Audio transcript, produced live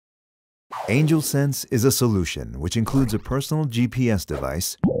AngelSense is a solution which includes a personal GPS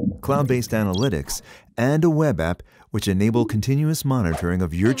device, cloud-based analytics, and a web app which enable continuous monitoring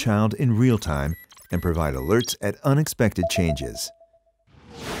of your child in real time and provide alerts at unexpected changes.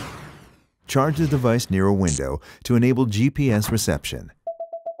 Charge the device near a window to enable GPS reception.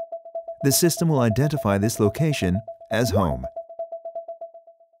 The system will identify this location as home.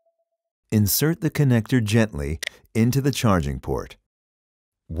 Insert the connector gently into the charging port.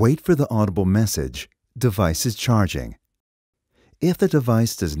 Wait for the audible message, "Device is charging." If the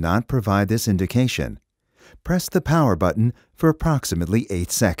device does not provide this indication, press the power button for approximately 8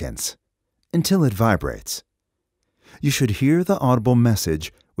 seconds, until it vibrates. You should hear the audible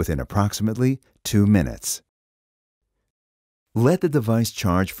message within approximately 2 minutes. Let the device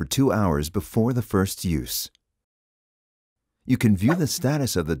charge for 2 hours before the first use. You can view the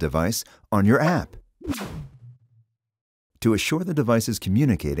status of the device on your app. To assure the device is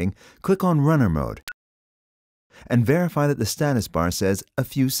communicating, click on Runner Mode and verify that the status bar says "a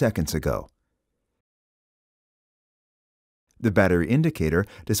few seconds ago." The battery indicator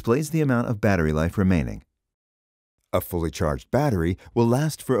displays the amount of battery life remaining. A fully charged battery will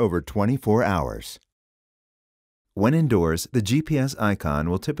last for over 24 hours. When indoors, the GPS icon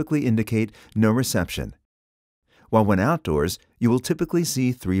will typically indicate no reception, while when outdoors, you will typically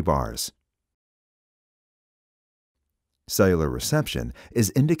see 3 bars. Cellular reception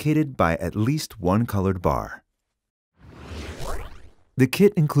is indicated by at least 1 colored bar. The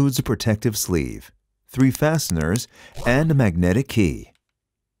kit includes a protective sleeve, 3 fasteners, and a magnetic key.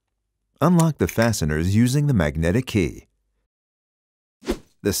 Unlock the fasteners using the magnetic key.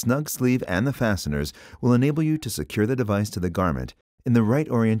 The snug sleeve and the fasteners will enable you to secure the device to the garment in the right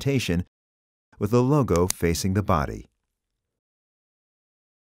orientation with the logo facing the body.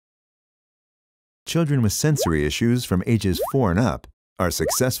 Children with sensory issues from ages 4 and up are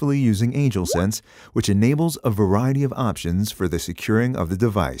successfully using AngelSense, which enables a variety of options for the securing of the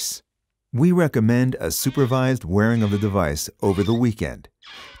device. We recommend a supervised wearing of the device over the weekend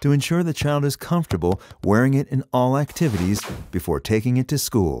to ensure the child is comfortable wearing it in all activities before taking it to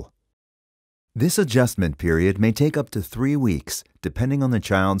school. This adjustment period may take up to 3 weeks, depending on the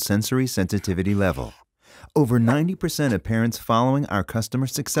child's sensory sensitivity level. Over 90% of parents following our customer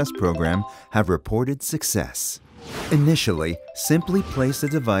success program have reported success. Initially, simply place the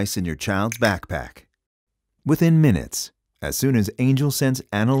device in your child's backpack. Within minutes, as soon as AngelSense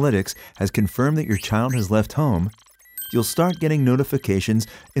Analytics has confirmed that your child has left home, you'll start getting notifications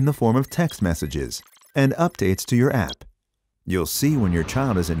in the form of text messages and updates to your app. You'll see when your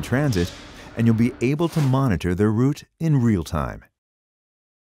child is in transit, and you'll be able to monitor their route in real time.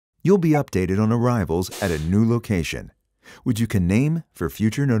 You'll be updated on arrivals at a new location, which you can name for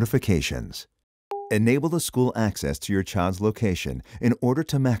future notifications. Enable the school access to your child's location in order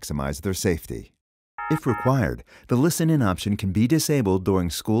to maximize their safety. If required, the listen-in option can be disabled during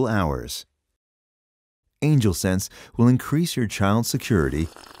school hours. AngelSense will increase your child's security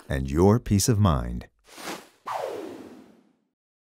and your peace of mind.